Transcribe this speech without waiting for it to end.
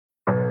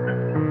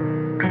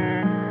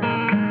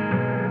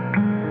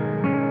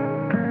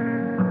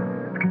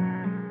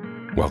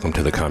Welcome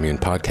to the Commune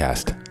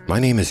Podcast. My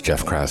name is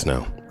Jeff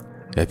Krasno.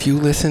 If you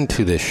listen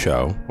to this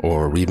show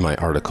or read my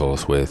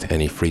articles with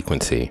any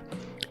frequency,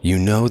 you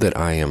know that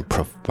I am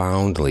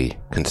profoundly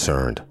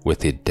concerned with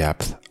the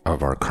depth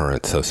of our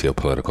current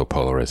sociopolitical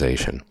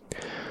polarization.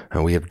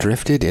 And we have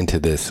drifted into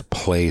this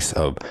place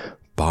of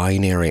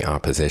binary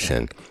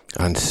opposition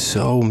on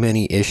so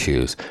many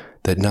issues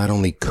that not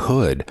only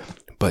could,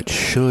 but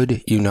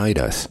should unite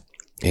us,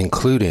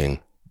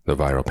 including the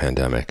viral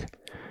pandemic.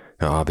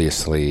 Now,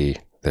 obviously,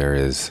 there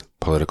is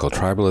political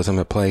tribalism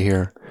at play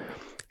here,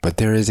 but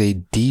there is a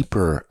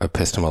deeper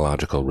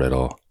epistemological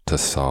riddle to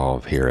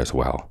solve here as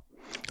well.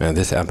 Now,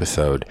 this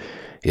episode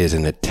is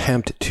an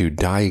attempt to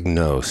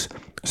diagnose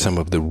some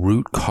of the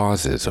root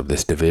causes of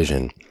this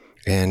division,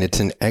 and it's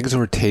an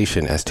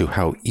exhortation as to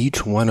how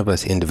each one of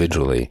us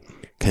individually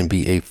can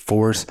be a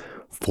force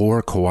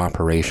for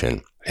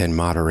cooperation and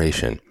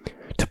moderation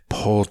to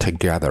pull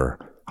together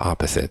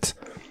opposites.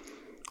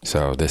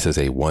 So this is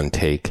a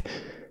one-take,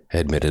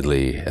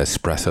 admittedly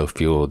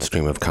espresso-fueled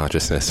stream of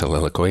consciousness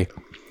soliloquy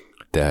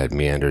that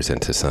meanders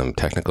into some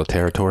technical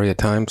territory at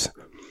times,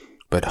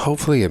 but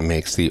hopefully it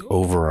makes the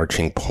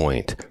overarching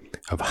point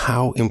of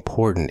how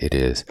important it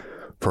is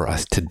for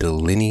us to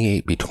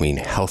delineate between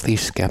healthy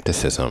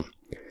skepticism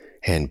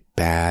and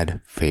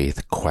bad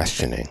faith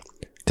questioning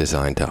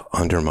designed to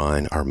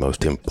undermine our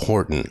most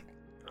important,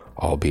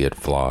 albeit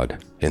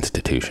flawed,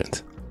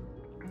 institutions.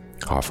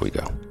 Off we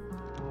go.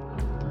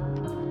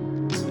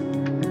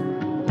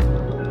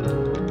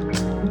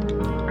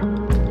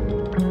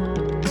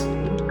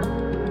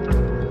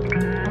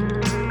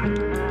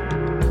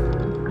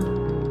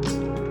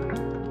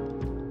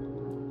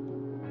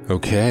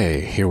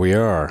 Okay, here we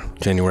are,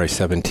 January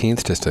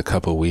 17th, just a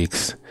couple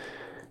weeks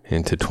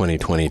into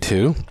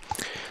 2022.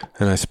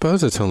 And I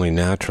suppose it's only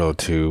natural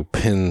to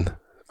pin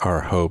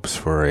our hopes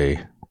for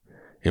a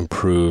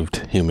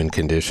improved human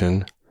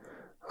condition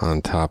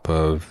on top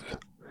of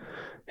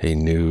a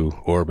new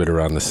orbit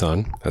around the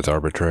sun, as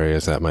arbitrary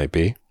as that might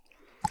be.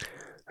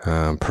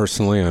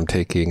 Personally, I'm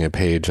taking a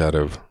page out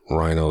of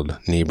Reinhold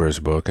Niebuhr's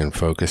book and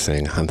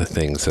focusing on the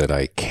things that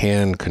I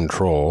can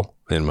control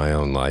in my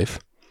own life.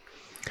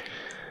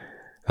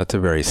 That's a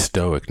very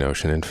Stoic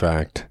notion. In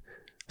fact,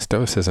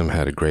 Stoicism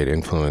had a great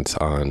influence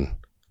on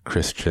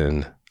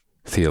Christian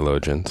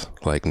theologians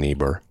like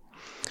Niebuhr.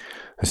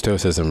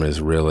 Stoicism is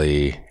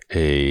really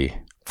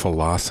a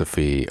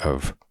philosophy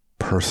of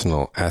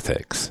personal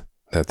ethics,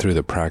 that through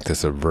the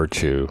practice of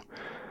virtue,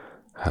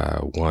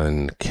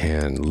 one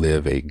can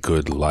live a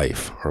good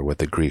life, or what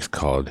the Greeks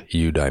called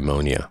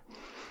eudaimonia.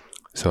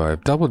 So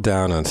I've doubled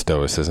down on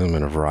Stoicism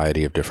in a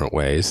variety of different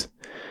ways,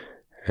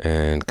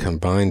 and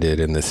combined it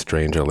in this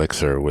strange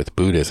elixir with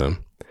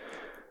Buddhism.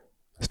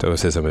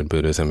 Stoicism and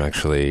Buddhism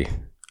actually,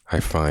 I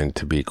find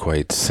to be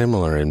quite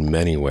similar in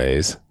many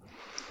ways,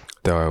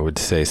 though I would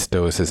say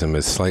Stoicism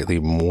is slightly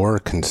more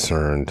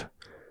concerned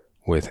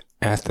with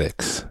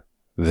ethics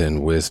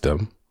than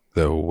wisdom,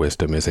 though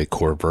wisdom is a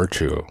core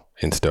virtue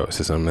in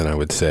Stoicism, and I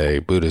would say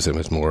Buddhism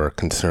is more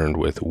concerned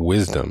with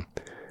wisdom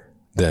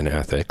than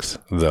ethics,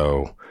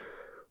 though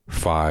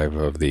 5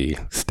 of the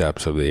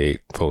steps of the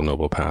Eightfold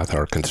Noble Path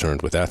are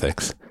concerned with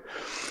ethics.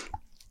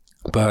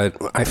 But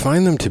I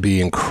find them to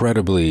be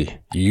incredibly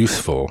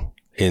useful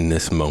in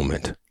this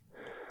moment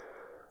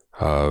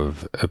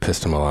of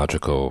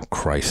epistemological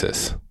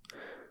crisis,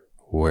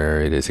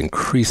 where it is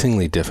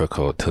increasingly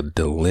difficult to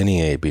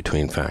delineate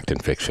between fact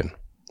and fiction.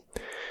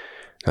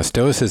 Now,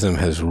 Stoicism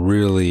has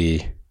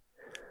really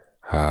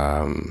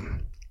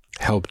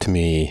helped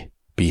me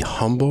be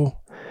humble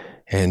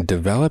and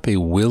develop a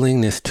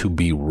willingness to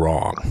be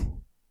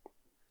wrong.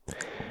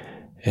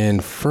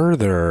 And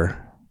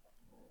further,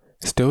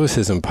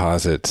 Stoicism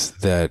posits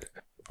that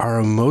our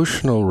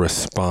emotional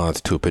response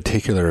to a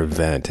particular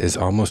event is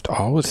almost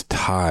always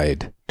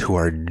tied to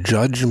our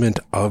judgment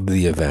of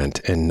the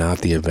event and not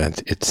the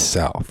event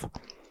itself.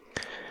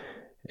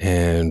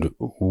 And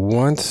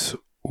once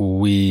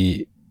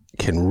we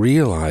can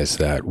realize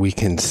that, we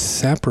can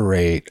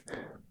separate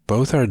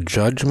both our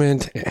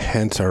judgment,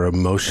 hence our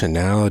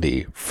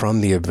emotionality,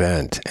 from the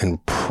event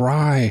and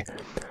pry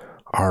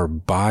our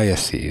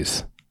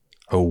biases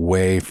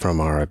away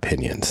from our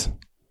opinions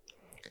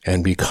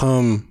and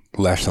become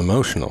less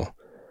emotional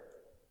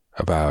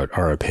about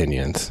our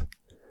opinions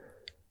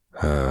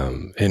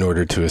in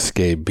order to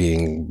escape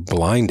being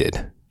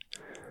blinded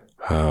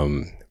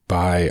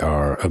by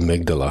our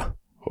amygdala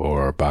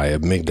or by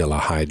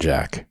amygdala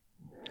hijack.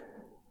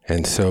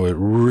 And so it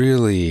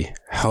really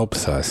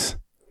helps us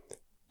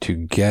to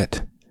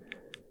get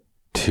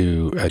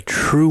to a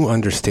true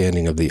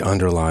understanding of the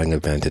underlying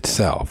event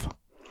itself.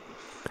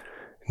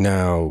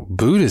 Now,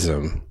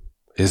 Buddhism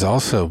is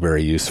also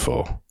very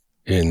useful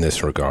in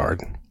this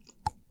regard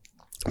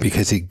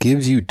because it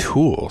gives you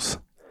tools,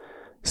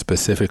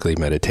 specifically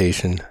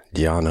meditation,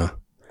 dhyana,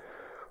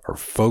 or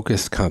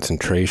focused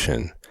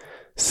concentration,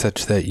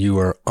 such that you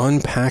are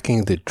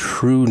unpacking the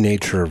true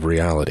nature of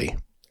reality.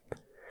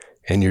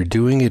 And you're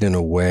doing it in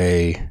a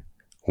way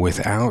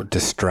without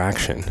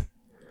distraction,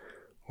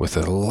 with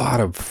a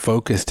lot of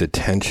focused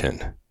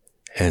attention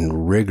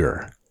and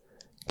rigor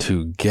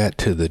to get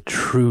to the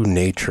true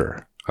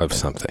nature of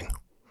something.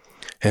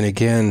 And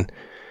again,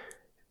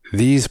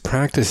 these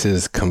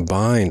practices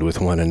combined with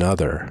one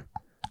another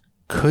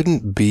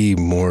couldn't be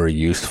more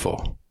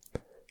useful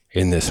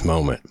in this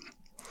moment.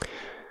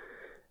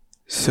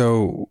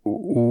 So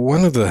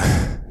one of the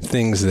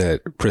things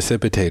that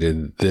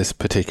precipitated this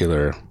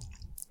particular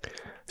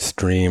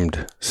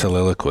streamed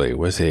soliloquy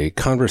was a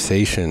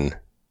conversation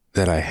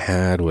that I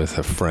had with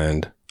a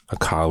friend, a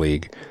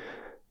colleague,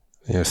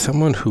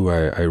 someone who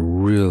I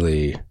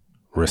really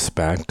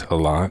respect a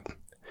lot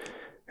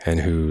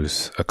and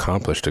who's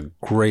accomplished a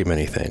great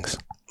many things.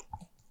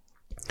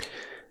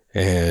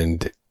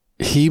 And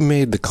he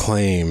made the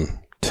claim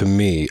to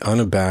me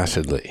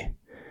unabashedly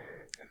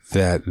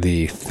that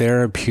the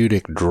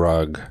therapeutic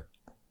drug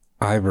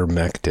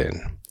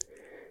ivermectin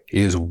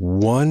is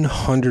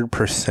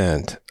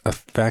 100%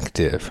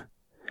 effective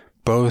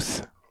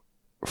both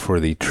for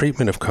the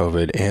treatment of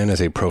COVID and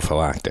as a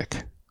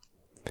prophylactic.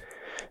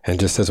 And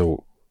just as a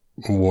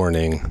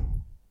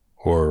warning,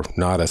 or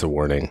not as a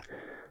warning,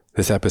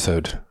 this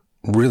episode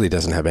really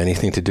doesn't have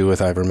anything to do with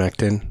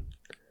ivermectin.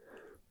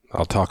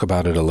 I'll talk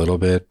about it a little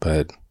bit,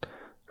 but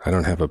I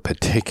don't have a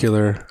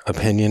particular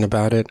opinion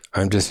about it.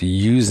 I'm just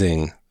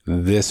using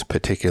this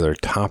particular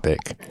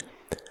topic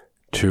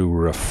to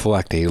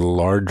reflect a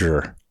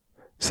larger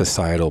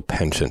societal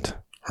penchant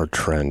or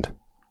trend.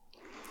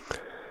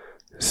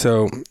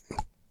 So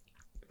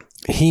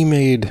he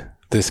made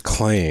this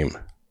claim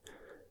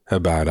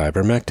about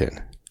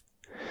ivermectin.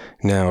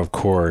 Now, of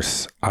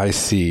course, I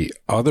see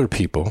other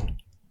people,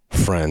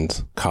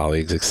 friends,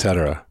 colleagues,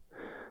 etc.,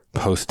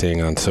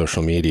 posting on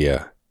social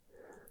media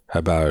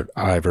about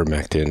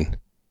ivermectin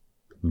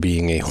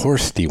being a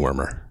horse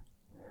dewormer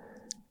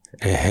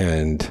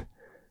and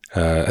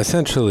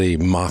essentially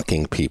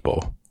mocking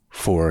people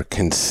for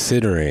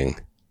considering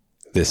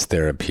this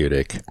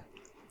therapeutic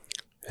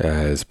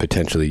as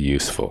potentially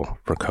useful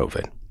for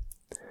COVID.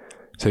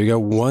 So you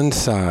got one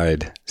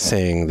side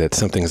saying that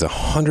something's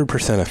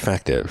 100%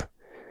 effective,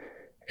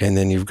 and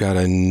then you've got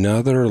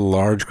another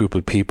large group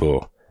of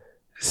people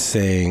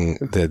saying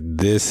that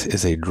this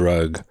is a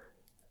drug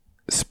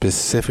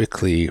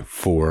specifically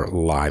for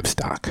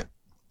livestock.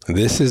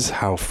 This is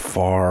how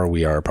far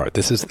we are apart.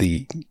 This is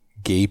the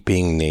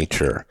gaping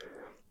nature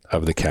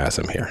of the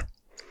chasm here.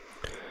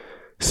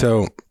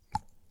 So,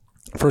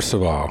 first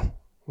of all,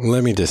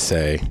 let me just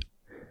say,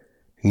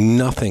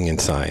 nothing in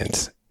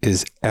science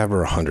is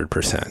ever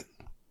 100%.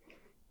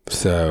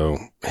 So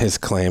his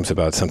claims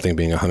about something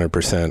being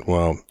 100%,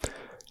 well,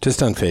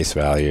 just on face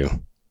value,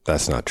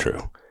 that's not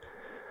true.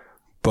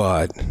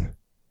 But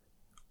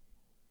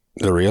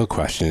the real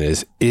question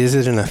is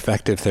it an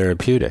effective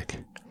therapeutic?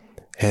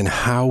 And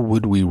how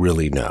would we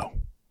really know?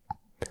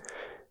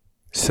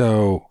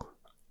 So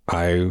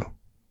I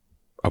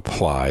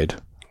applied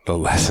the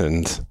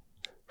lessons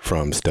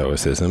from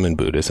Stoicism and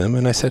Buddhism,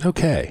 and I said,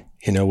 okay,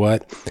 you know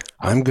what?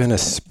 I'm going to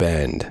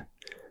spend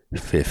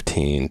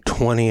 15,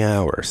 20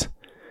 hours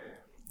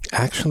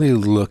actually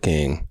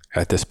looking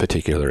at this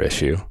particular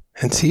issue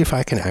and see if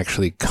I can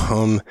actually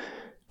come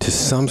to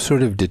some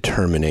sort of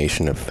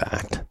determination of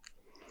fact.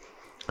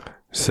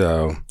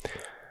 So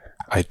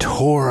I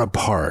tore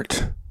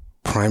apart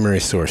primary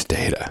source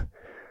data,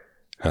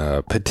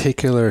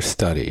 particular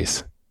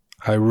studies.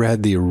 I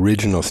read the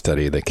original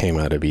study that came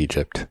out of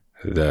Egypt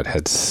that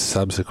had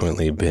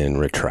subsequently been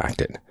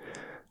retracted.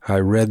 I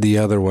read the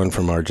other one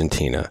from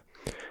Argentina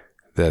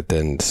that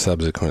then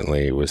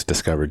subsequently was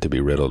discovered to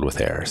be riddled with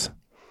errors.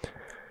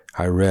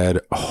 I read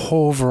a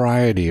whole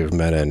variety of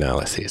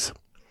meta-analyses.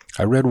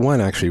 I read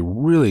one actually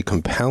really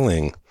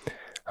compelling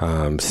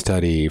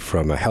study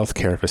from a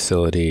healthcare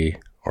facility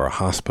or a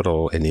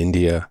hospital in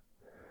India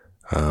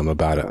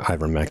about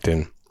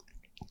ivermectin.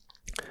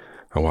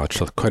 I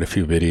watched quite a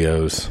few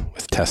videos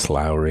with Tess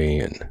Lowry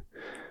and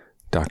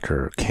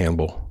Dr.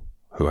 Campbell,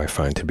 who I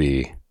find to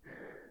be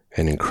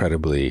an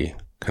incredibly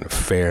kind of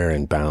fair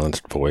and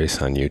balanced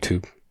voice on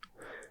YouTube.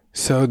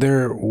 So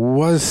there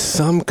was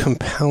some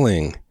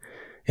compelling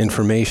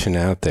information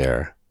out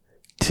there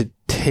to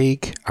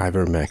take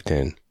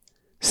ivermectin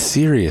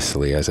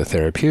seriously as a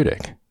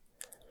therapeutic,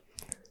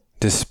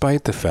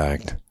 despite the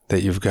fact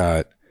that you've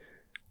got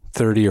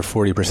 30 or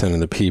 40% of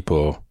the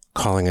people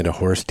calling it a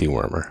horse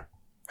dewormer.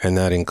 And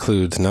that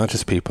includes not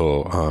just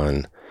people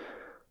on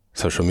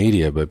social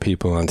media, but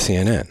people on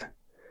CNN.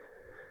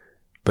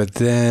 But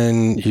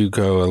then you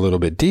go a little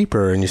bit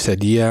deeper and you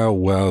said, yeah,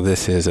 well,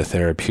 this is a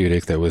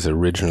therapeutic that was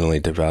originally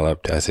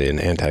developed as an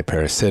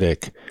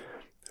antiparasitic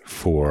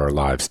for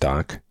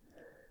livestock.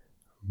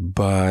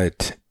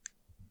 But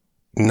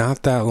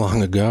not that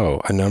long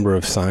ago, a number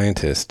of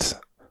scientists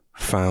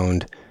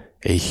found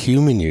a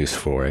human use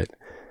for it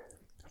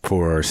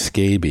for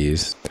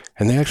scabies,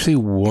 and they actually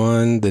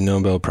won the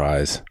Nobel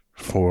Prize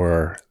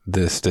for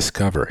this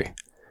discovery.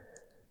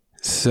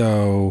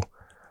 So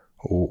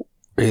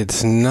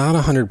it's not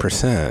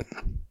 100%,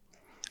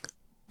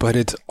 but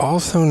it's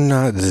also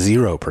not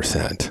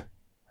 0%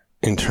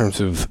 in terms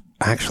of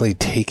actually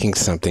taking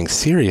something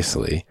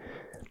seriously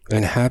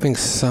and having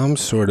some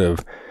sort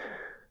of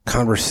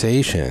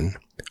conversation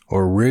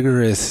or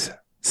rigorous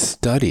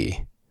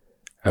study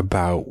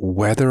about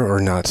whether or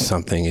not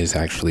something is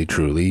actually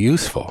truly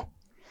useful.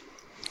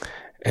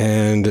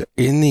 And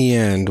in the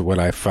end, what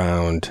I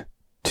found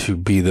to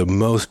be the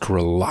most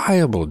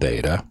reliable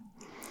data,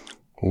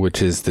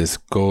 which is this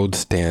gold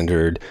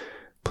standard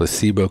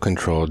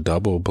placebo-controlled,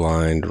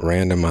 double-blind,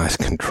 randomized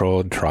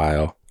controlled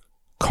trial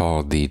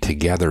called the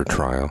Together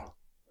trial.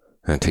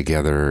 And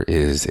Together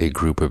is a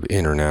group of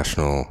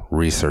international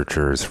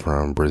researchers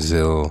from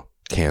Brazil,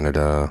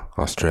 Canada,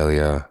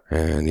 Australia,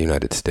 and the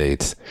United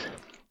States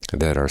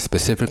that are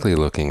specifically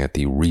looking at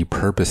the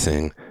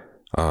repurposing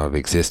of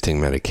existing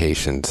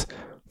medications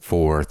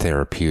for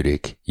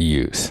therapeutic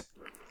use.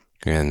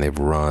 And they've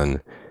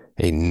run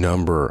a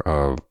number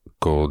of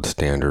gold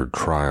standard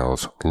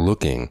trials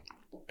looking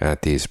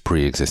at these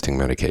pre-existing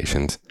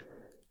medications.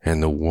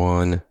 And the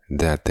one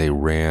that they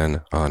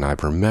ran on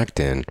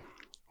ivermectin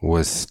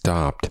was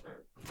stopped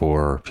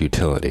for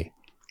futility.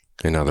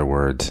 In other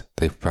words,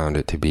 they found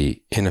it to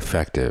be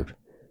ineffective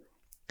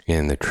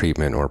in the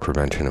treatment or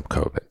prevention of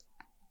COVID.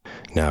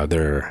 Now,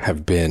 there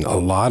have been a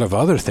lot of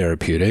other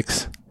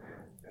therapeutics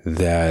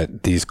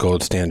that these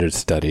gold standard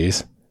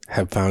studies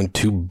have found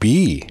to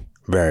be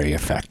very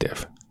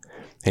effective,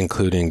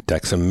 including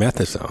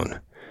dexamethasone,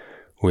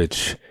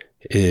 which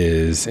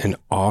is an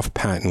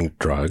off-patent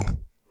drug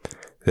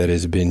that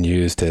has been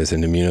used as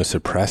an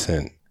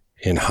immunosuppressant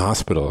in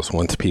hospitals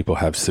once people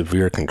have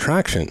severe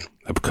contraction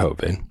of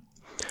COVID,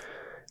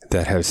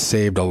 that has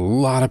saved a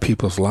lot of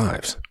people's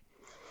lives.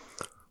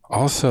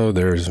 Also,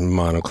 there's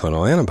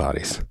monoclonal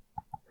antibodies.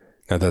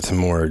 Now, that's a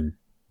more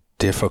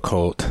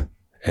difficult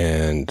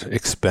and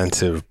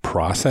expensive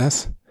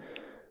process,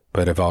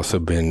 but have also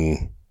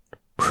been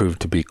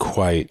proved to be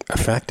quite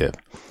effective.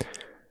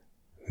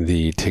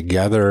 The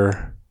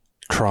Together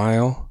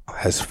trial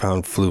has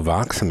found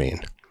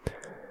fluvoxamine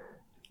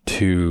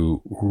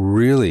to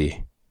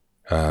really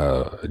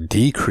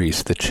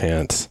decrease the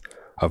chance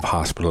of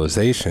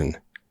hospitalization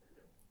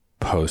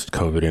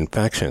post-COVID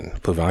infection.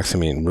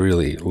 Fluvoxamine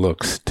really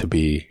looks to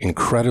be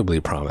incredibly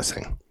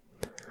promising.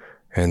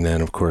 And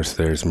then, of course,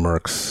 there's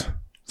Merck's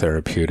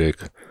therapeutic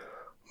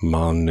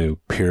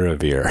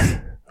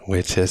molnupiravir,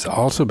 which has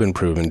also been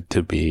proven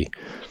to be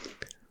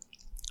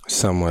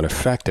somewhat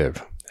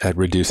effective at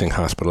reducing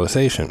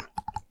hospitalization.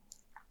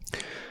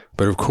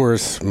 But of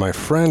course, my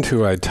friend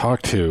who I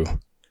talked to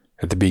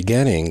at the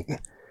beginning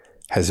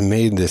has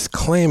made this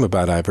claim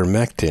about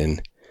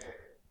ivermectin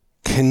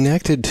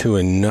connected to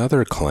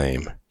another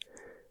claim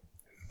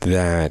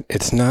that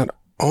it's not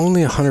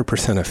only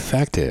 100%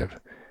 effective,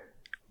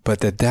 but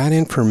that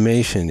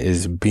information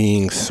is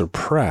being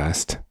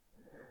suppressed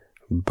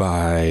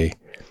by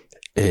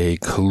a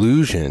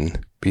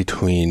collusion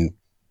between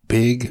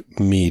big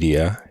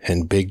media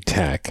and big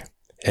tech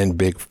and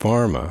big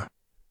pharma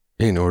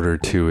in order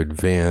to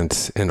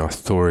advance an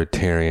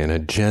authoritarian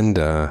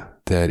agenda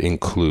that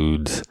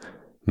includes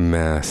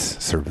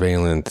mass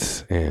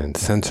surveillance and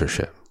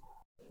censorship.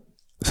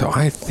 So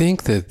I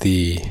think that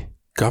the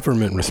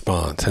government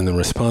response and the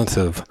response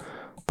of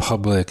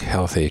public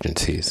health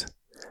agencies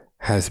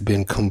has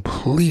been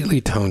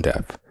completely tone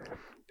deaf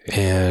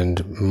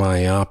and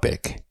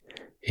myopic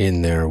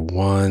in their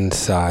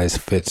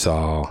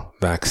one-size-fits-all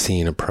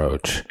vaccine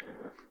approach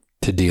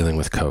to dealing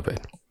with COVID.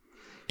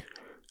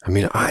 I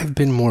mean, I've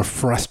been more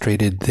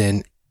frustrated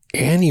than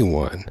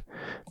anyone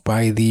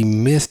by the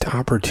missed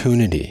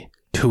opportunity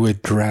to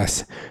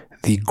address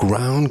the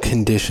ground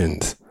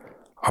conditions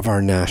of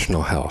our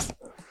national health.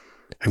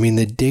 I mean,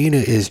 the data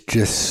is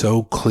just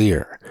so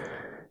clear.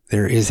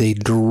 There is a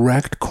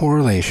direct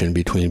correlation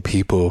between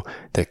people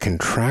that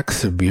contract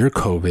severe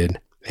COVID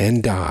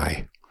and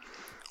die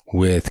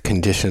with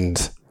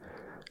conditions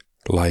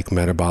like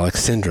metabolic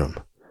syndrome,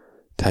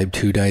 type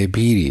 2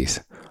 diabetes,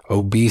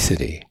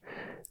 obesity,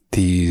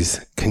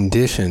 these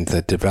conditions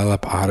that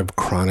develop out of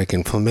chronic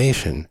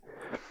inflammation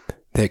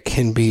that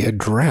can be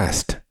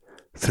addressed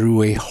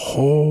through a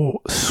whole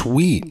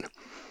suite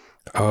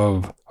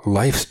of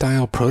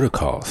lifestyle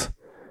protocols,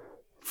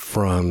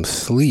 from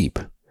sleep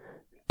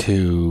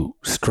to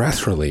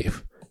stress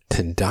relief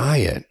to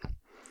diet.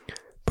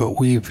 But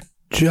we've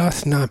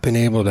just not been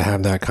able to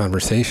have that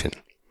conversation.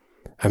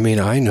 I mean,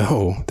 I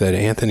know that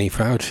Anthony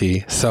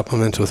Fauci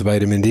supplements with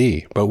vitamin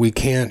D, but we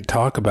can't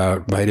talk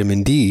about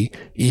vitamin D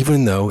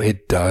even though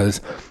it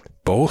does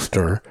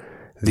bolster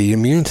the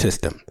immune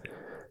system.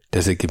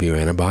 Does it give you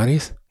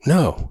antibodies?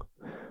 No.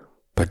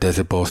 But does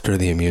it bolster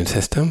the immune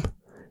system?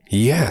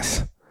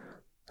 Yes.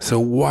 So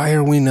why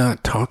are we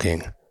not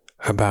talking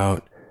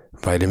about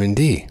vitamin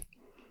D?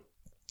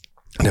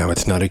 Now,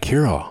 it's not a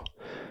cure-all,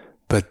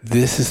 but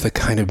this is the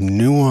kind of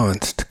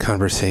nuanced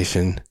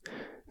conversation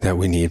that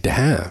we need to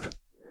have.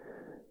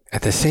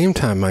 At the same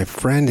time, my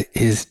friend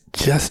is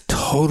just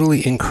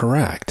totally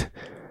incorrect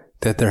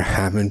that there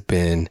haven't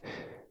been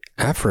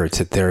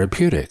efforts at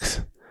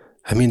therapeutics.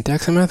 I mean,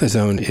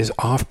 dexamethasone is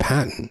off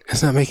patent.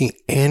 It's not making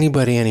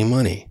anybody any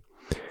money.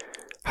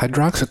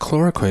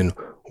 Hydroxychloroquine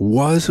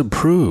was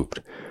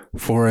approved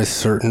for a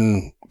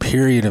certain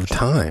period of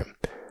time.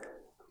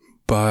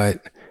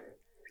 But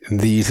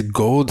these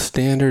gold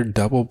standard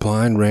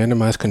double-blind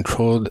randomized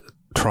controlled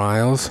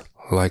trials,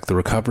 like the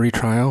recovery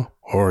trial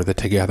or the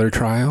together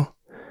trial,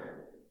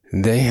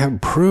 they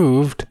have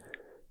proved,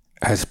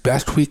 as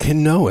best we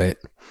can know it,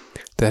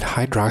 that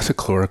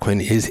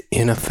hydroxychloroquine is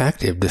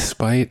ineffective,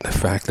 despite the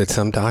fact that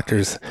some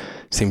doctors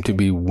seem to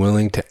be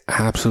willing to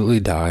absolutely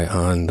die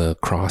on the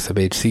cross of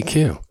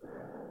HCQ.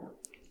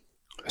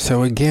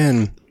 So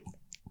again,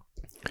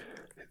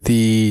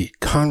 the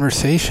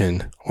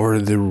conversation or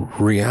the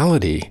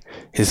reality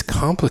is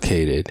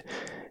complicated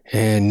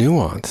and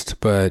nuanced,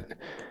 but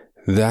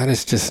that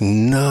is just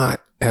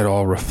not at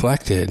all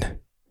reflected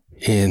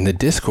in the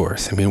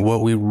discourse. I mean,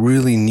 what we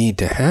really need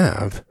to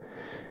have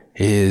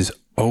is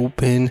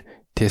open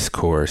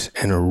discourse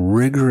and a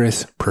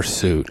rigorous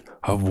pursuit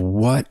of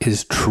what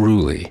is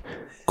truly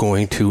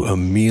going to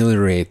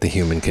ameliorate the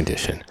human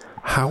condition.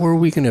 How are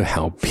we going to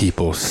help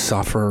people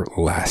suffer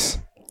less?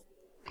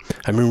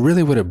 I mean,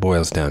 really what it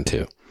boils down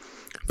to,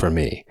 for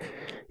me,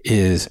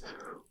 is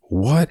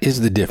what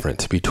is the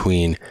difference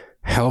between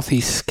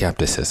healthy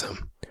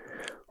skepticism,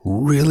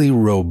 really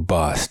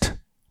robust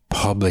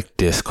public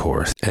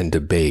discourse and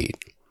debate?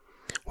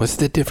 What's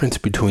the difference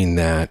between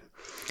that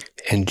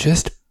and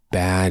just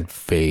bad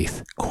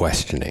faith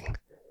questioning?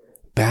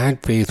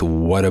 Bad faith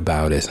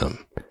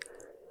whataboutism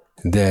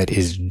that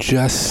is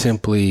just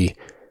simply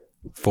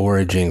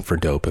foraging for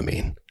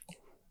dopamine,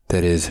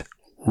 that is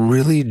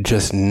really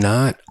just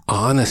not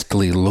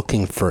honestly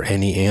looking for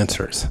any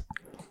answers.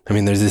 I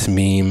mean, there's this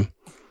meme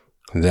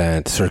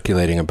that's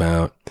circulating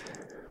about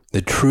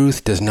the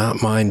truth does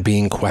not mind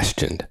being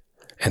questioned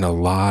and a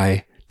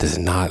lie does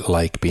not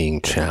like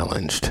being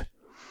challenged.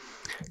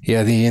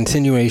 Yeah, the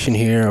insinuation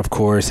here, of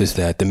course, is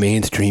that the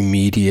mainstream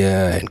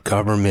media and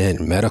government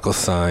and medical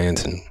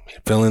science and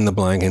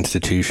fill-in-the-blank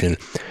institution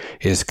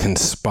is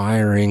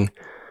conspiring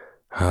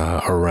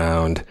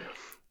around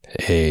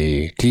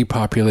a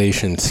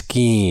depopulation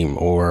scheme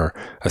or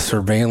a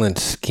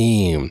surveillance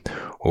scheme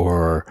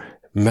or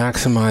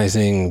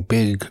maximizing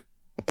big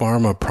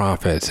pharma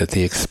profits at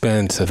the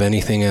expense of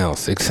anything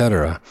else,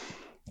 etc.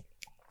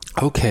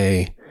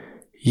 Okay,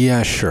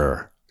 yeah,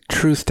 sure.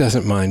 Truth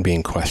doesn't mind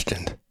being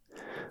questioned.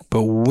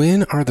 But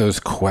when are those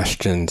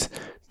questions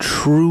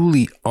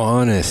truly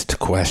honest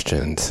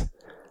questions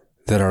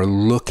that are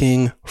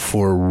looking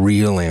for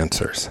real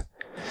answers?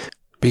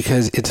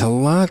 Because it's a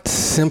lot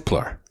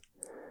simpler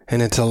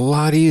and it's a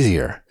lot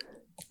easier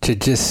to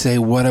just say,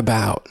 what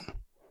about,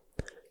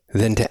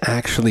 than to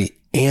actually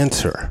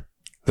answer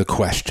the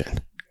question.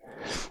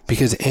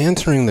 Because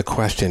answering the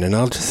question, and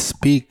I'll just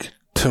speak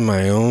to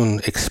my own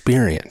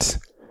experience,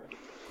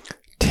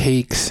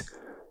 takes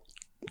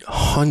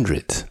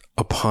hundreds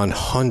upon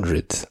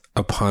hundreds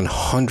upon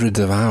hundreds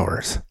of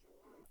hours.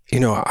 You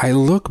know, I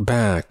look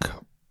back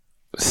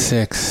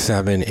 6,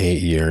 7,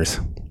 8 years,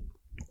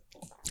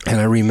 and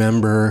I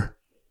remember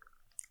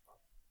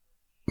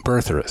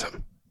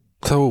birtherism.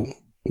 So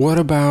what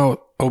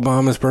about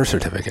Obama's birth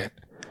certificate?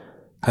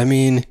 I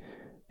mean,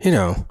 you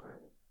know,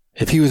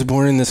 if he was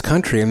born in this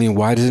country, I mean,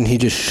 why doesn't he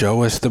just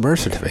show us the birth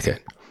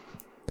certificate?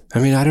 I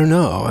mean, I don't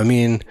know. I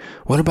mean,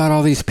 what about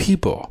all these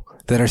people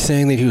that are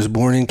saying that he was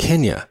born in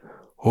Kenya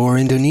or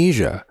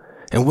Indonesia?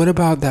 And what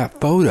about that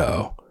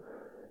photo,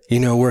 you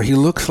know, where he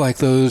looks like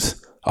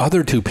those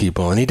other two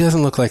people and he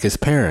doesn't look like his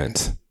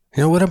parents?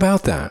 You know, what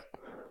about that?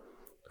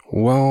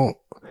 Well,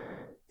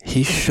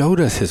 he showed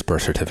us his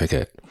birth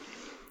certificate.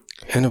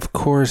 And of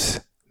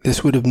course,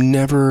 this would have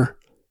never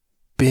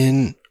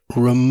been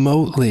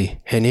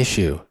remotely an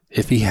issue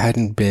if he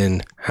hadn't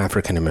been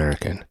African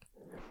American.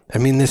 I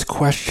mean, this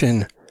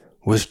question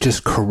was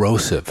just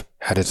corrosive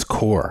at its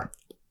core.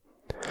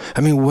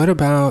 I mean, what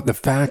about the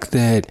fact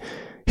that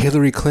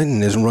Hillary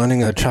Clinton is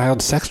running a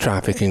child sex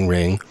trafficking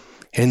ring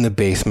in the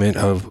basement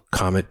of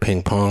Comet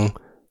Ping Pong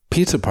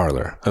pizza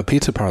parlor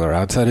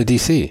outside of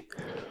DC?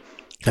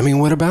 I mean,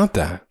 what about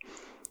that?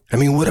 I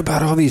mean, what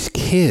about all these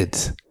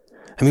kids?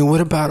 I mean,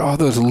 what about all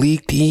those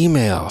leaked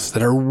emails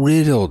that are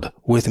riddled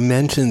with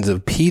mentions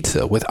of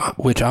pizza,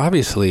 which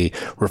obviously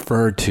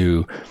refer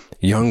to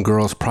young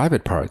girls'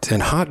 private parts,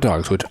 and hot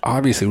dogs, which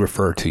obviously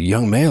refer to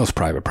young males'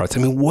 private parts?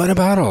 I mean, what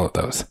about all of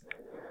those?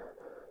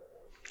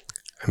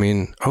 I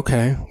mean,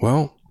 okay,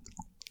 well,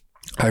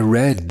 I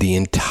read the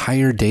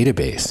entire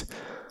database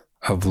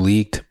of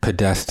leaked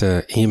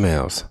Podesta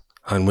emails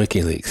on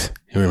WikiLeaks.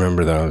 You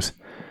remember those?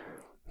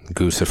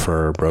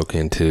 Guccifer broke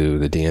into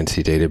the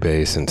DNC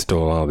database and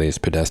stole all these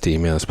Podesta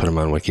emails, put them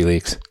on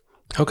WikiLeaks.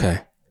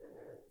 Okay.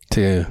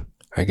 To,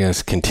 I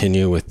guess,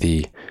 continue with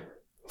the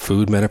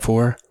food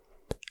metaphor,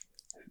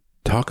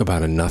 talk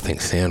about a nothing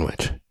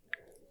sandwich.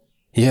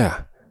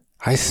 Yeah,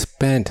 I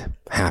spent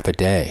half a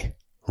day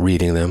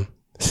reading them,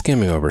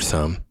 skimming over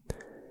some.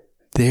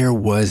 There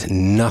was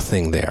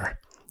nothing there.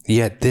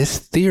 Yet this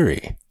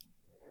theory,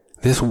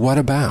 this what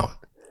about,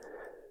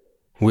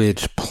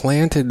 which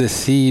planted the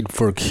seed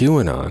for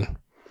QAnon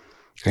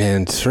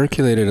and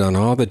circulated on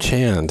all the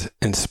chans,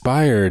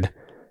 inspired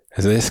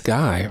this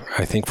guy,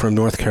 I think from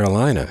North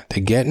Carolina, to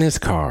get in his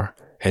car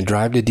and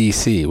drive to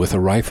DC with a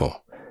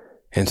rifle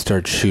and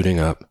start shooting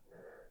up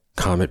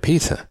Comet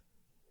Pizza.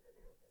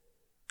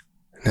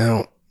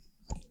 Now,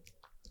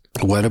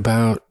 what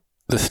about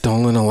the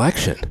stolen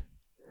election?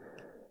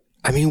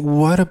 I mean,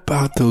 what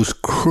about those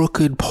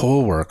crooked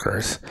poll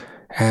workers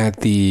at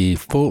the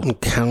Fulton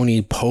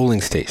County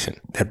polling station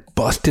that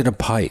busted a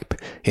pipe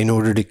in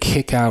order to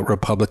kick out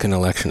Republican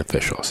election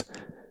officials?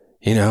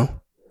 You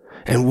know?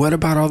 And what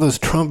about all those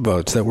Trump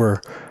votes that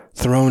were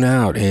thrown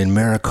out in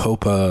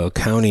Maricopa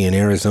County in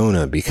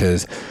Arizona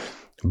because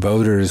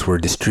voters were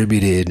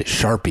distributed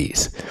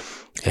Sharpies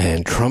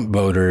and Trump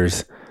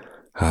voters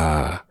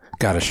got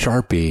a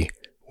Sharpie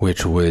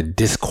which would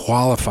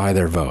disqualify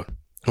their vote?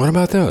 What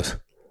about those?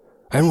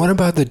 And what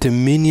about the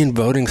Dominion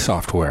voting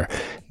software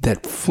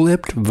that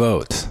flipped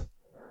votes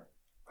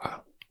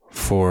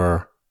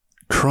for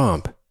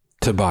Trump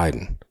to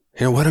Biden?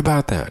 You know, what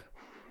about that?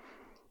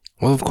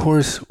 Well, of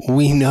course,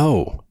 we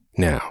know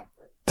now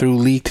through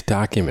leaked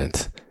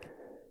documents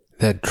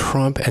that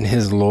Trump and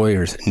his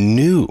lawyers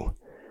knew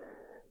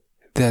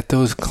that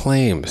those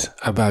claims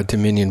about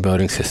Dominion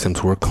voting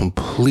systems were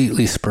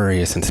completely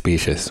spurious and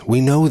specious.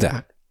 We know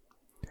that.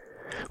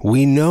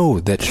 We know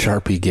that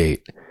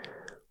Sharpiegate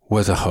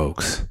was a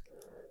hoax.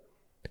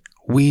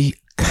 We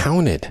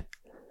counted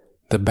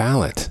the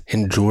ballots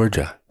in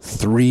Georgia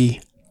 3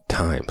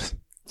 times.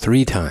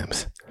 3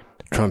 times.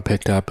 Trump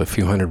picked up a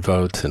few hundred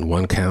votes in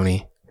one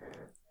county,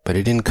 but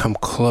it didn't come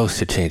close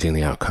to changing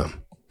the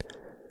outcome.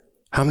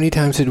 How many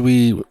times did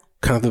we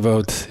count the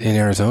votes in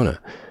Arizona?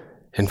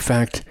 In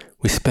fact,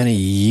 we spent a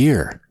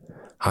year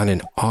on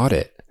an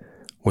audit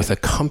with a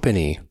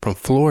company from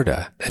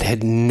Florida that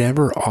had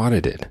never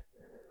audited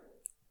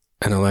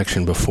an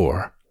election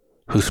before,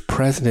 whose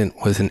president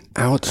was an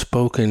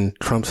outspoken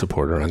Trump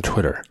supporter on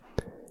Twitter.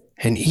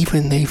 And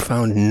even they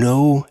found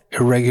no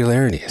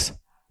irregularities.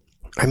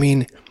 I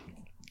mean,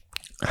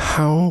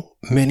 how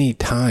many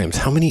times,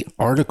 how many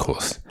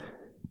articles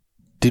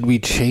did we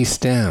chase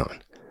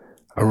down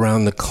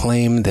around the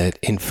claim that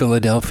in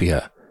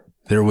Philadelphia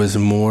there was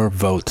more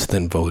votes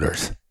than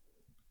voters,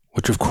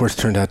 which of course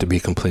turned out to be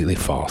completely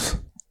false.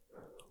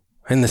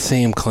 And the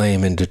same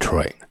claim in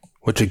Detroit,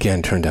 which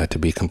again turned out to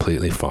be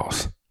completely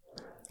false.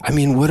 I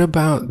mean, what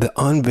about the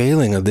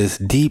unveiling of this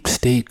deep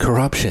state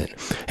corruption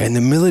and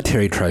the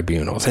military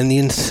tribunals and the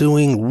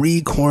ensuing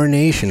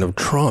re-coronation of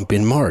Trump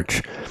in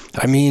March?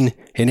 I mean,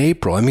 in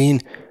April. I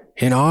mean,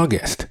 in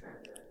August.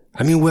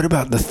 I mean, what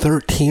about the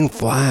 13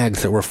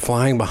 flags that were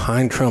flying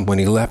behind Trump when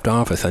he left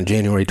office on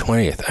January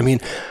 20th? I mean,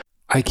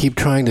 I keep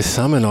trying to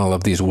summon all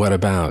of these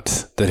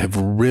whatabouts that have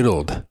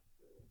riddled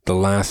the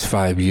last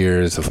 5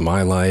 years of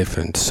my life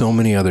and so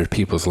many other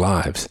people's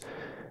lives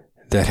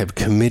that have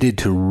committed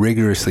to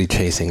rigorously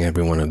chasing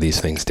every one of these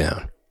things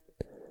down.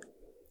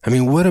 I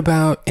mean, what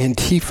about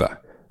Antifa?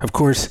 Of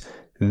course,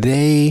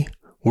 they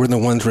were the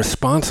ones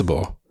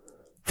responsible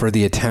for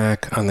the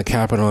attack on the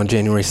Capitol on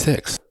January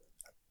 6th.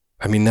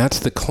 I mean, that's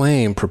the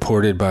claim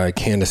purported by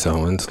Candace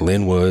Owens,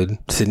 Lynn Wood,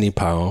 Sidney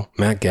Powell,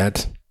 Matt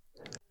Gaetz.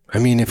 I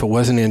mean, if it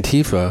wasn't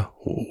Antifa,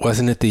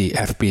 wasn't it the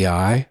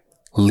FBI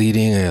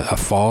leading a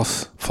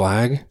false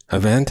flag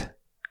event?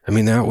 I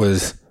mean, that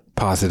was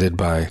posited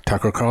by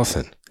Tucker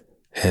Carlson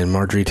and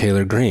Marjorie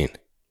Taylor Greene.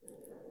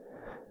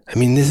 I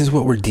mean, this is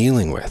what we're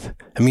dealing with.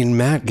 I mean,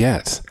 Matt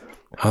Gaetz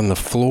on the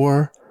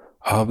floor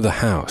of the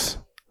House,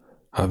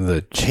 of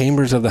the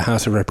chambers of the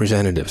House of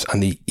Representatives on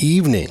the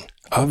evening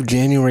of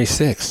January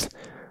 6th,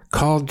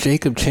 called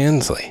Jacob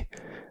Chansley,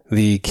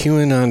 the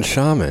QAnon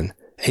shaman,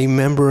 a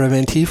member of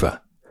Antifa.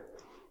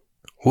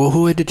 Well,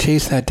 who had to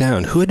chase that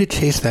down? Who had to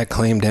chase that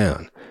claim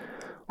down?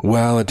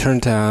 Well, it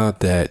turned out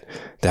that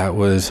that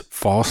was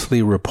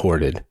falsely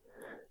reported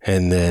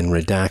and then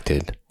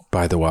redacted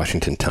by the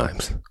Washington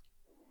Times.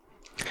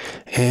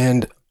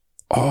 And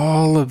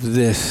all of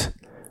this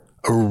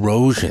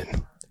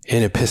erosion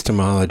in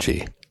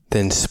epistemology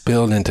then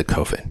spilled into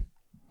COVID.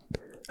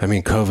 I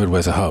mean, COVID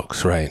was a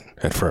hoax, right,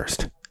 at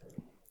first.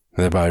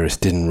 The virus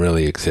didn't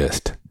really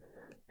exist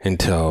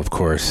until, of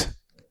course,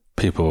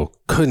 people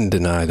couldn't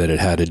deny that it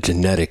had a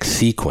genetic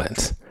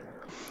sequence.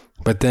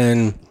 But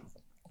then,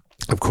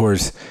 of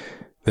course,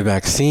 the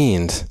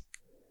vaccines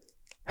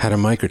had a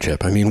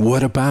microchip. I mean,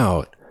 what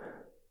about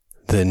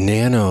the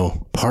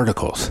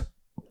nanoparticles?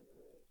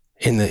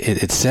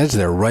 It says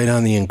there right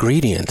on the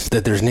ingredients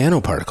that there's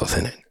nanoparticles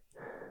in it.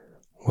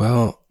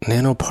 Well,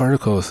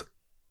 nanoparticles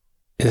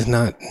is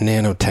not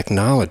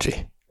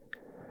nanotechnology.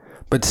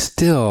 But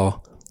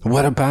still,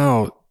 what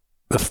about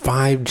the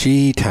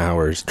 5G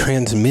towers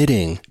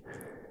transmitting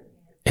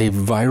a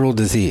viral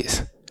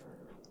disease?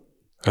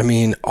 I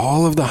mean,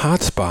 all of the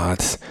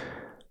hotspots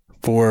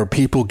for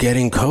people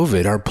getting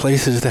COVID are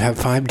places that have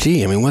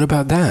 5G. I mean, what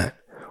about that?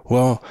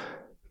 Well,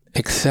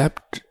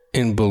 except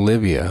in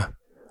Bolivia,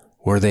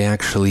 where they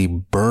actually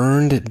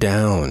burned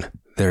down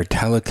their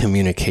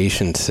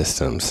telecommunication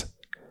systems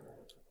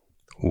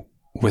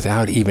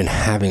without even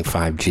having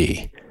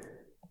 5G,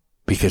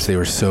 because they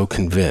were so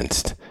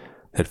convinced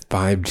that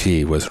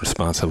 5G was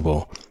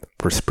responsible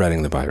for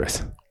spreading the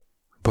virus.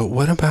 But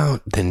what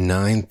about the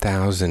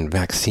 9,000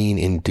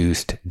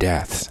 vaccine-induced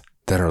deaths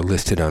that are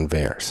listed on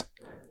VAERS,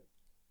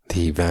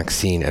 the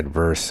Vaccine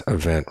Adverse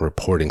Event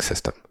Reporting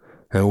System?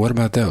 And what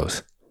about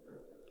those?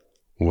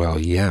 Well,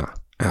 yeah,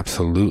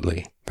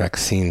 absolutely.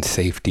 Vaccine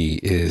safety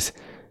is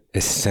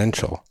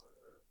essential,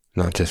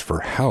 not just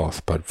for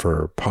health, but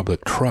for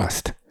public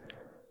trust.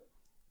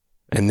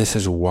 And this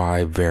is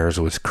why VAERS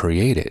was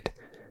created,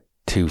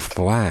 to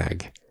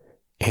flag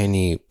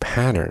any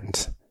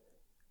patterns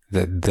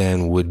that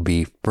then would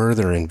be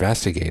further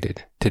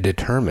investigated to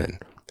determine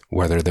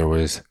whether there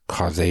was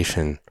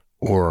causation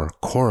or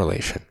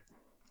correlation.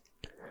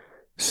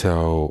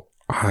 So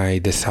I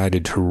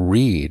decided to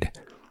read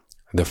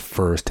the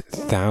first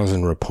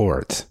 1,000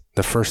 reports,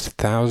 the first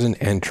 1,000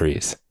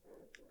 entries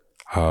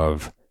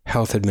of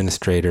health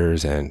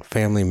administrators and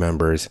family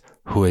members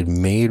who had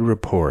made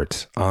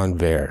reports on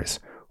VAERS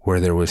where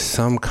there was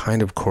some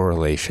kind of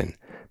correlation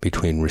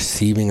between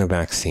receiving a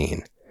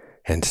vaccine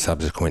and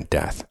subsequent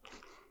death.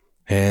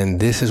 And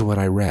this is what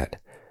I read,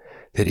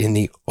 that in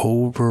the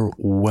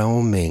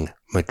overwhelming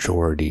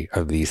majority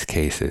of these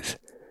cases,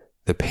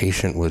 the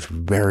patient was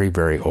very,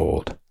 very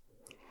old,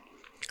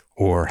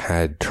 or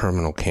had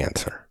terminal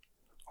cancer,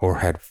 or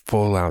had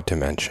full-out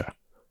dementia,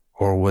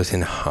 or was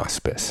in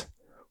hospice,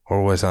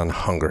 or was on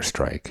hunger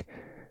strike.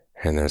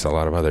 And there's a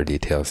lot of other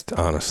details,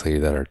 honestly,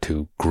 that are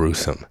too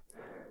gruesome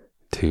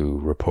to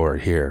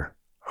report here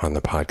on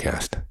the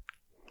podcast.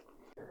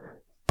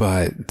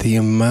 But the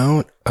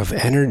amount of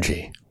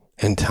energy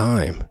and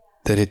time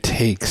that it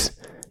takes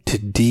to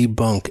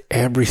debunk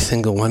every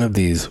single one of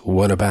these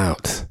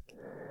whatabouts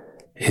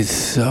is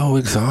so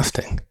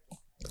exhausting.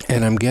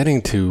 And I'm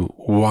getting to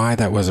why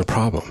that was a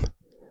problem.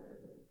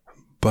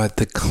 But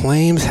the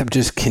claims have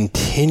just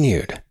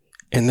continued,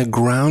 and the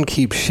ground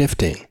keeps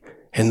shifting,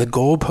 and the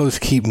goalposts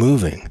keep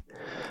moving.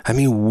 I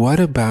mean, what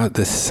about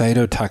the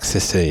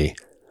cytotoxicity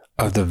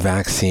of the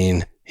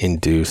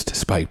vaccine-induced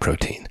spike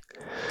protein?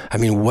 I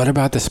mean, what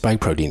about the spike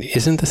protein?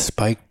 Isn't the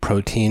spike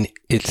protein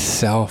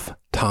itself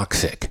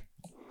toxic?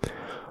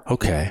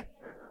 Okay,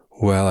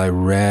 well, I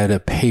read a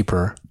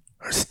paper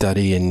or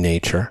study in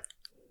Nature,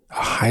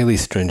 a highly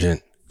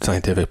stringent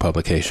scientific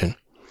publication,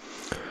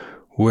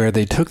 where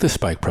they took the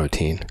spike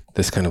protein,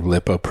 this kind of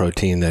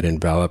lipoprotein that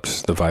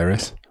envelops the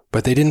virus,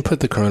 but they didn't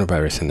put the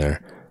coronavirus in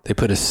there. They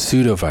put a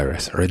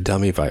pseudovirus or a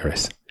dummy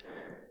virus,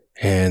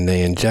 and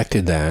they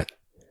injected that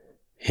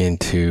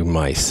into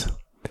mice.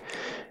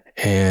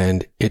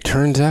 And it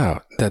turns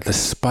out that the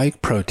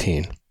spike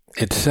protein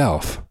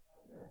itself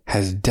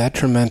has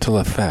detrimental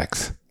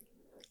effects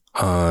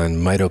on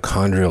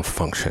mitochondrial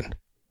function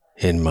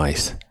in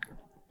mice.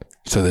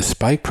 So the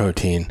spike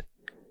protein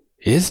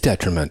is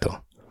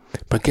detrimental.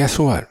 But guess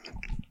what?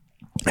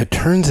 It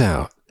turns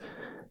out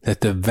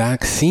that the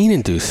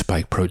vaccine-induced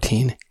spike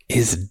protein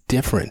is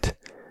different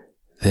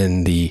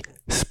than the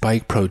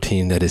spike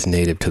protein that is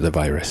native to the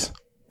virus.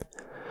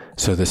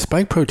 So the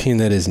spike protein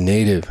that is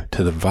native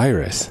to the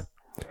virus,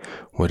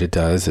 what it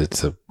does,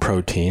 it's a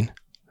protein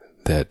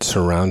that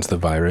surrounds the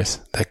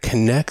virus that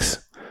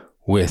connects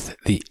with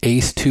the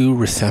ACE2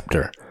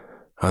 receptor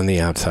on the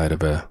outside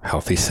of a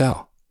healthy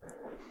cell.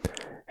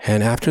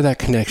 And after that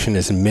connection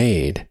is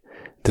made,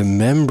 the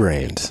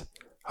membranes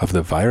of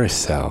the virus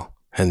cell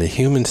and the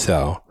human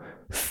cell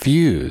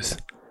fuse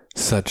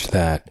such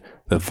that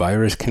the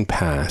virus can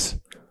pass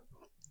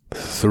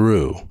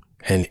through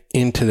and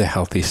into the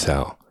healthy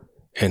cell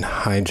and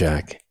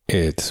hijack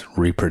its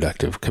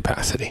reproductive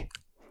capacity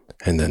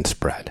and then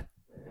spread.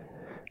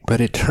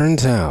 But it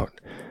turns out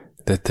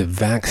that the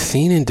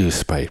vaccine-induced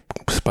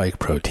spike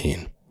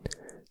protein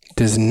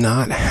does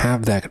not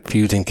have that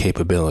fusing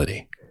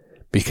capability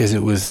because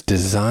it was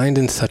designed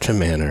in such a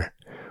manner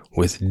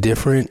with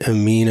different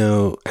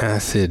amino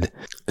acid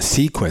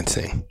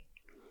sequencing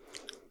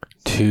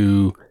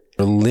to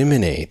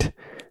eliminate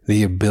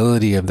the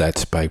ability of that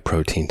spike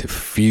protein to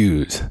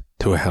fuse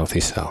to a healthy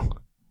cell.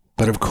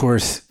 But of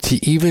course,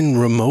 to even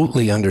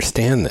remotely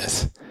understand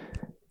this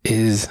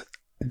is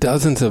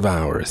dozens of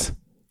hours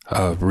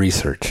of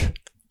research.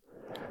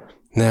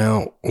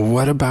 Now,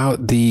 what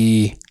about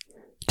the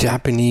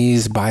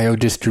Japanese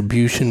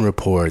biodistribution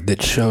report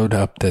that showed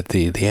up that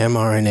the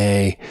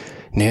mRNA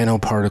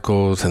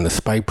nanoparticles and the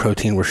spike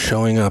protein were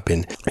showing up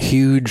in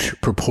huge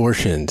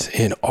proportions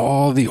in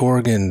all the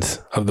organs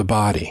of the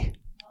body?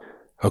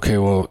 Okay,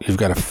 well, you've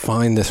got to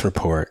find this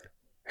report,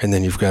 and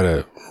then you've got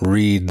to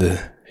read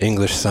the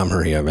English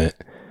summary of it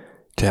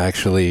to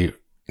actually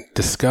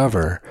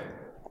discover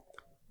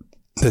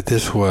that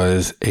this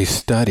was a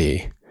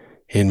study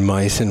in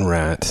mice and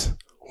rats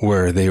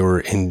where they were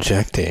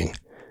injecting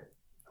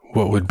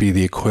what would be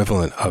the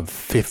equivalent of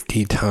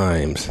 50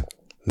 times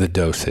the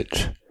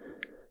dosage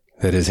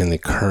that is in the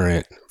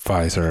current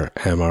Pfizer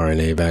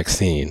mRNA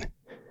vaccine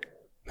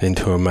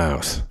into a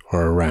mouse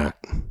or a rat.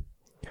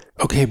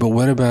 Okay, but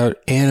what about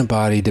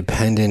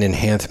antibody-dependent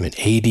enhancement,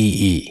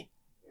 ADE?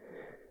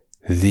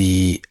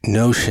 The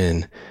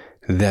notion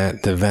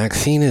that the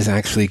vaccine is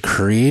actually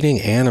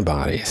creating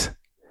antibodies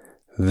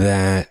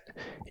that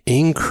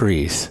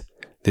increase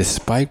the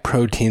spike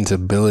protein's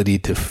ability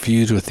to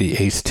fuse with the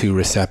ACE2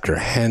 receptor.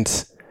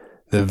 Hence,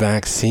 the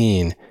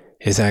vaccine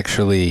is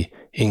actually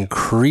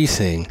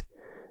increasing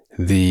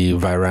the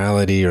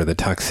virality or the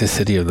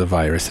toxicity of the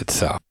virus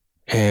itself.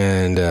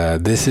 And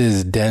this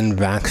is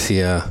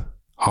Dengvaxia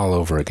all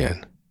over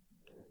again.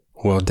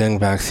 Well,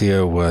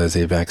 Dengvaxia was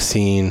a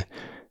vaccine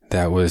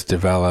that was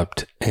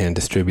developed and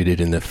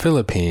distributed in the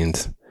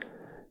Philippines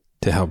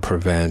to help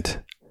prevent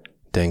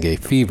dengue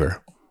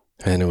fever,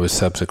 and it was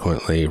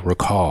subsequently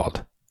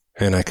recalled.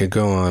 And I could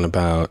go on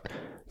about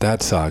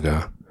that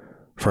saga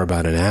for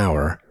about an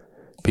hour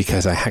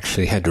because I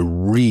actually had to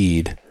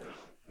read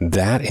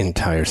that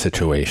entire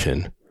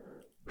situation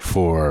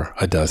for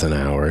a dozen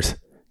hours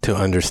to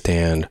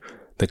understand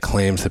the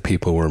claims that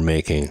people were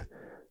making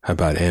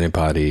about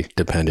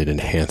antibody-dependent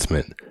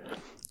enhancement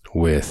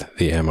with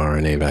the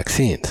mRNA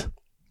vaccines.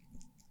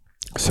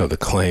 So the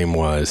claim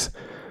was,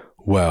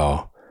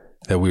 well,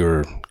 that we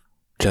were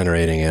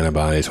generating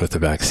antibodies with the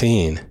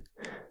vaccine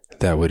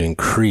that would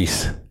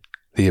increase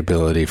the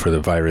ability for the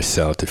virus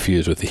cell to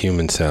fuse with the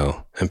human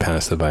cell and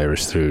pass the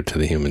virus through to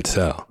the human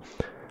cell.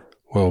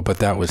 Well, but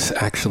that was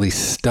actually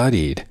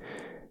studied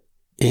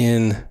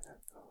in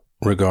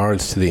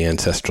regards to the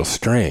ancestral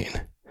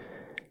strain.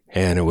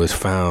 And it was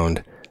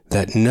found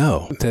that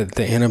no, that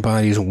the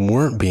antibodies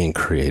weren't being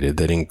created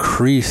that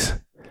increase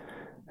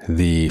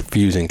the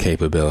fusing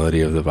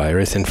capability of the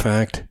virus. In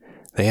fact,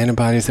 the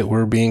antibodies that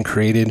were being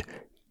created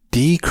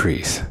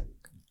decrease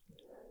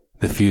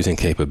the fusing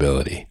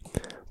capability.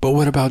 But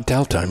what about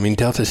Delta? I mean,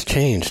 Delta's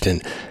changed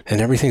and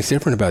everything's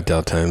different about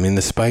Delta. I mean,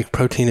 the spike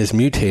protein is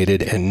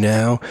mutated and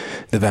now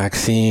the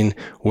vaccine,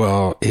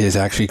 well, is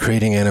actually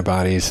creating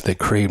antibodies that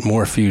create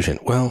more fusion.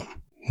 Well,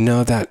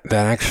 no, that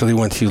actually,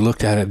 once you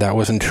looked at it, that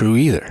wasn't true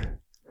either.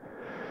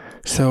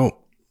 So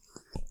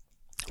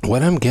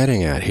what I'm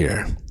getting at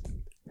here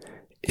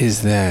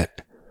is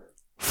that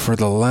for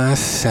the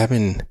last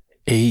 7-8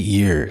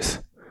 years,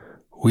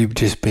 we've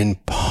just been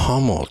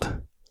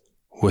pummeled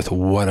with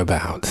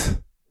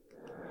whatabouts.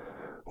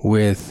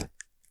 With,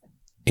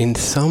 in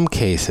some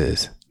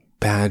cases,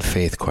 bad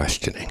faith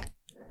questioning.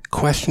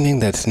 Questioning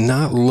that's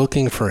not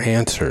looking for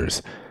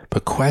answers,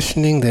 but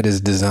questioning that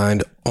is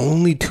designed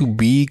only to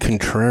be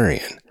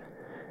contrarian,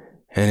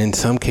 and in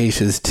some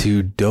cases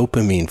to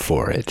dopamine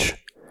forage,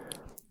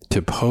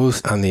 to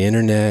post on the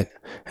internet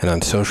and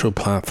on social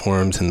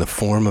platforms in the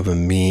form of a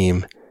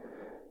meme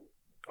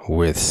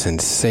with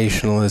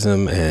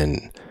sensationalism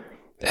and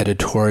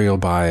editorial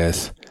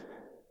bias,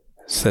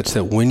 such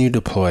that when you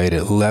deploy it,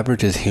 it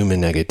leverages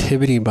human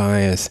negativity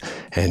bias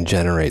and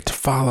generates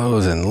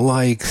follows and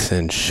likes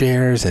and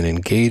shares and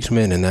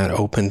engagement, and that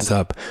opens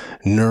up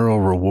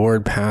neural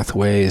reward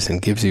pathways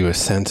and gives you a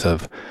sense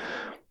of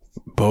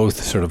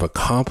both sort of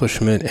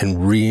accomplishment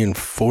and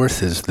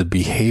reinforces the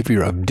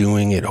behavior of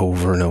doing it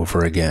over and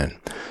over again.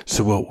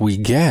 So what we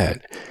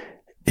get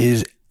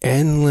is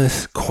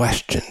endless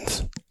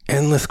questions.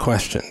 And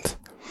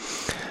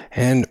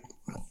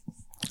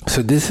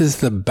so this is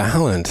the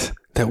balance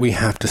that we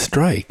have to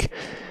strike,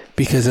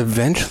 because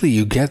eventually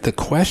you get the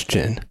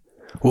question,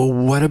 well,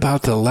 what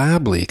about the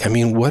lab leak? I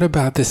mean, what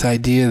about this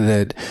idea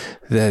that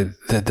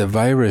the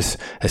virus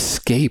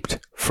escaped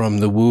from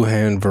the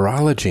Wuhan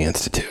Virology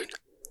Institute?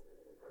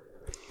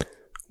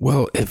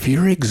 Well, if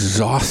you're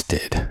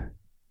exhausted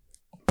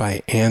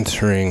by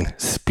answering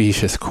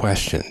specious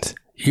questions,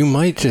 you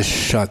might just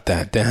shut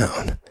that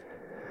down.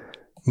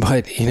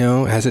 But,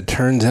 as it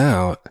turns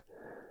out,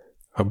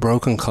 a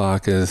broken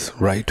clock is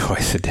right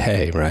twice a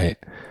day, right?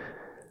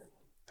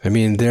 I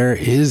mean, there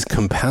is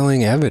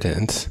compelling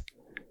evidence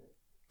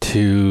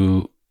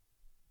to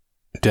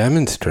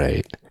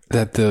demonstrate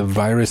that the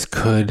virus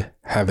could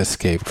have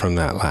escaped from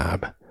that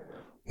lab.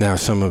 Now,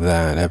 some of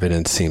that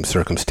evidence seems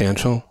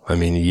circumstantial. I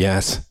mean,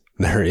 yes,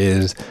 there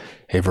is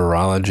a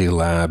virology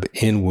lab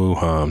in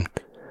Wuhan,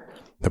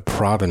 the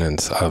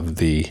provenance of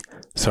the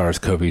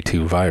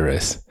SARS-CoV-2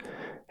 virus.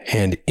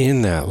 And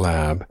in that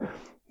lab,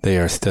 they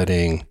are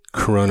studying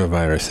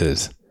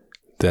coronaviruses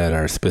that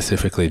are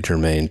specifically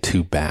germane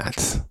to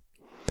bats.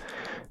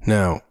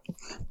 Now,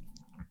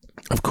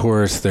 of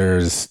course,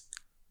 there's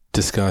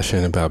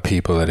discussion about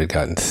people that had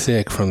gotten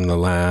sick from the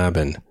lab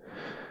and,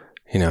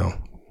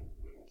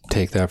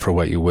 take that for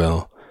what you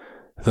will.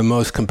 The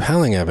most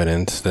compelling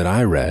evidence that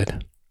I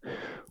read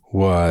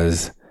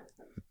was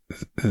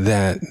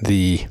that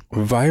the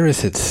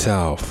virus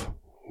itself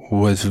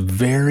was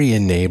very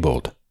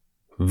enabled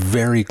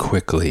very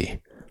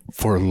quickly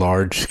for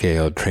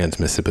large-scale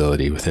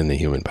transmissibility within the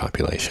human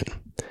population.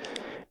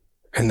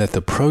 And that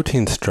the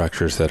protein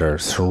structures that are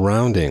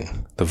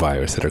surrounding the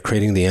virus, that are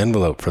creating the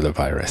envelope for the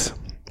virus,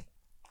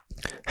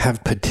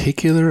 have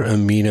particular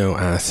amino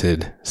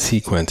acid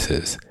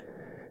sequences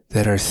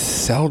that are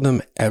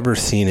seldom ever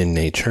seen in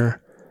nature,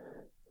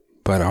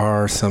 but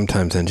are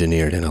sometimes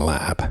engineered in a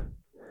lab.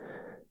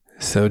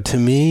 So to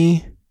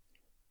me,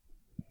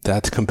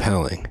 that's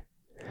compelling.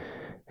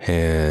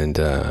 And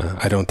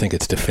I don't think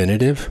it's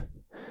definitive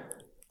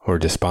or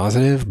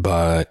dispositive,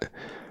 but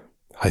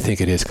I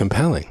think it is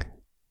compelling.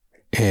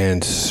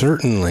 And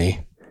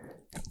certainly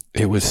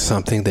it was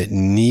something that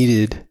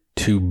needed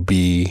to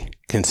be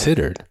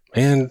considered.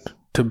 And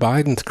to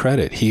Biden's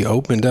credit, he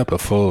opened up a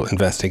full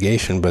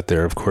investigation, but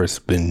there, of course,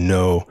 been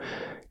no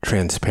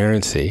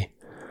transparency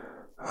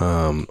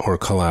or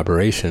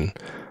collaboration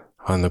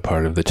on the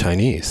part of the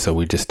Chinese. So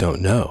we just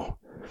don't know.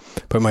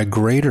 But my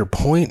greater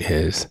point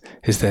is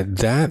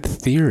that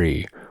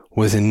theory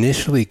was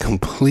initially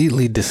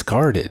completely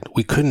discarded.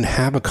 We couldn't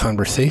have a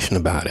conversation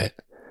about it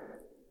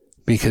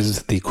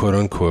because the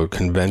quote-unquote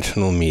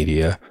conventional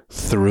media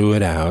threw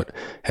it out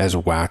as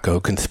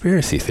wacko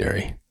conspiracy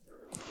theory.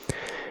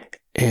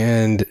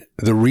 And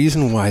the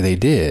reason why they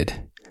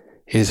did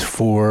is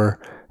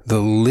for the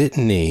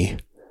litany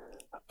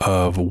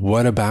of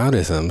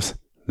whataboutisms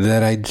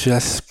that I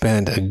just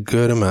spent a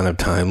good amount of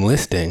time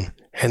listing,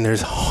 and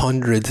there's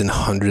hundreds and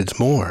hundreds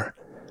more.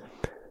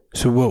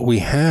 So what we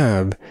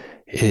have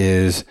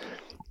is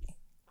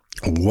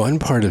one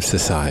part of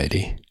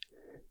society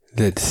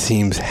that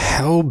seems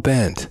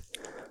hell-bent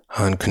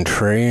on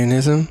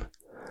contrarianism,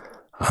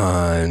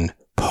 on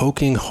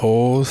poking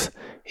holes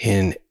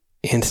in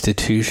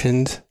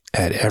institutions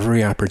at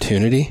every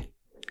opportunity.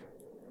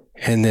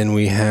 And then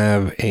we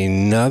have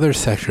another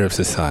sector of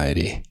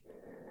society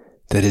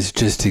that is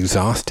just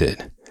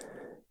exhausted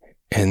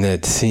and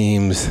that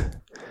seems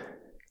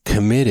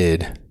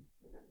committed,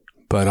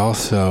 but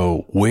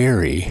also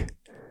wary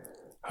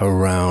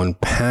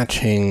around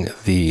patching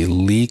the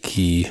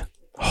leaky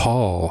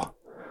hull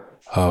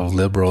of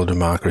liberal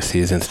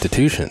democracy's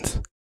institutions.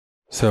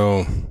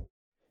 So,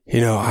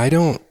 I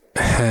don't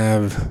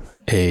have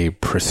a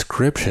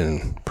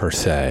prescription per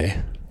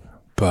se,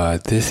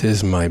 but this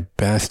is my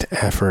best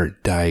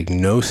effort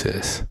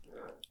diagnosis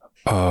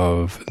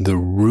of the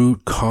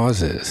root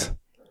causes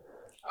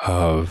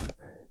of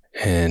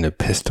an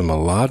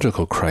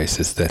epistemological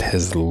crisis that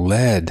has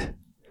led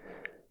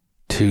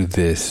to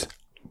this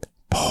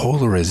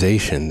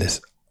polarization,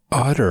 this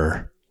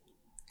utter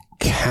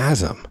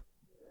chasm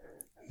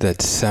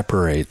that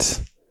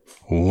separates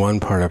one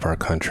part of our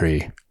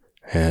country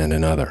and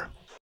another.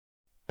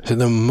 So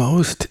the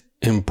most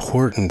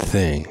important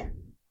thing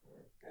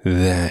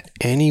that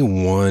any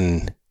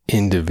one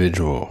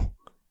individual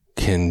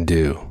can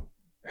do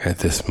at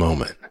this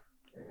moment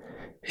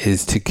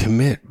is to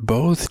commit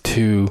both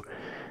to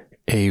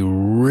a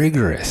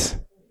rigorous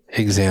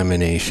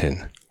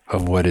examination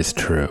of what is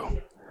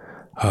true,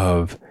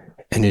 of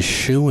an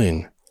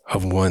eschewing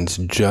of one's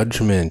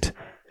judgment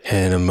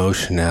and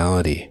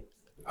emotionality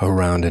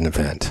around an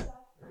event.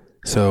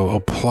 So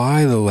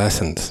apply the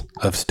lessons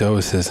of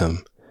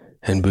Stoicism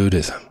and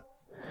Buddhism.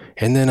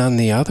 And then on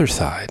the other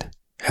side,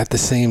 at the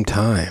same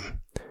time,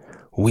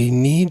 we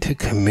need to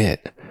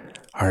commit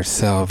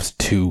ourselves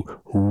to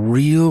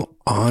real,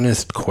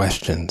 honest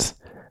questions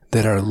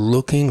that are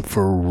looking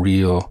for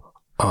real,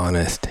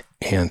 honest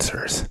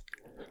answers.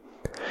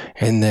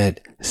 And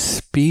that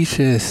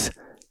specious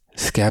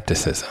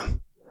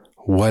skepticism,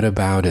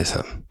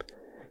 whataboutism,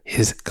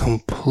 is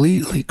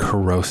completely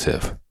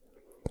corrosive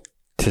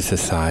to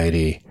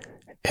society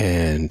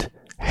and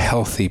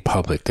healthy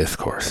public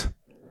discourse.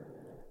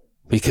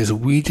 Because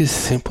we just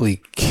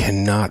simply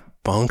cannot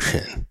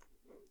function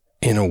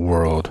in a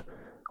world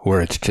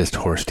where it's just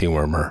horse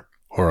dewormer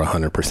or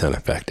 100%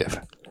 effective.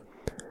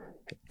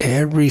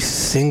 Every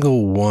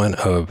single one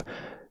of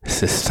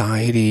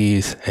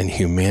society's and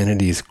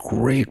humanity's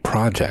great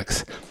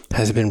projects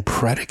has been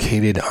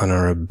predicated on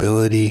our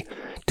ability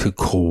to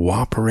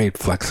cooperate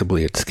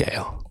flexibly at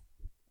scale.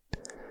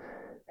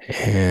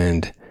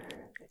 And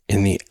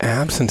in the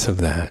absence of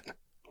that,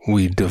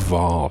 we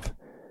devolve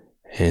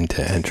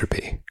into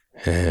entropy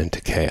and to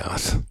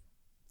chaos.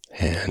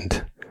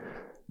 And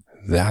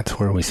that's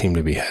where we seem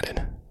to be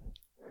headed.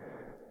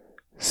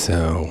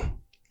 So,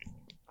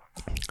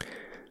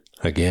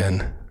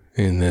 again,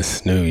 in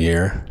this new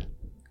year,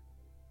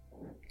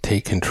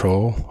 take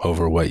control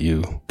over what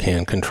you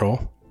can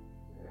control.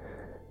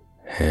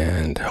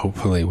 And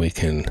hopefully we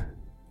can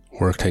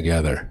work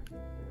together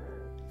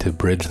to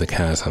bridge the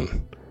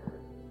chasm,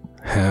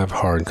 have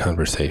hard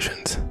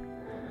conversations,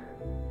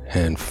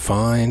 and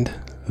find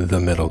the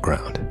middle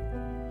ground.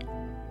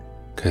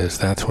 Because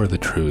that's where the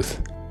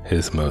truth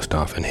is most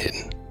often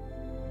hidden.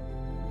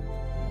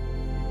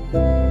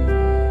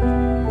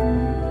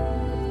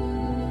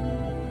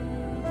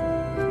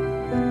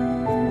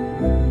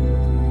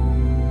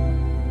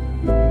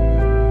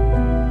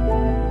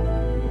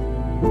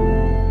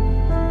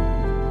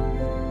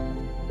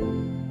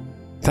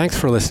 Thanks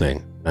for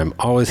listening. I'm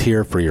always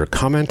here for your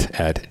comment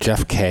at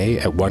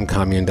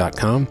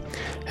jeffk@onecommune.com.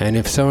 And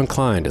if so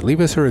inclined,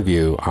 leave us a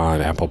review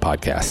on Apple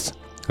Podcasts.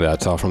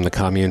 That's all from the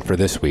Commune for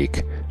this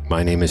week.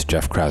 My name is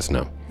Jeff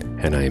Krasno,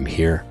 and I am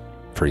here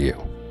for you.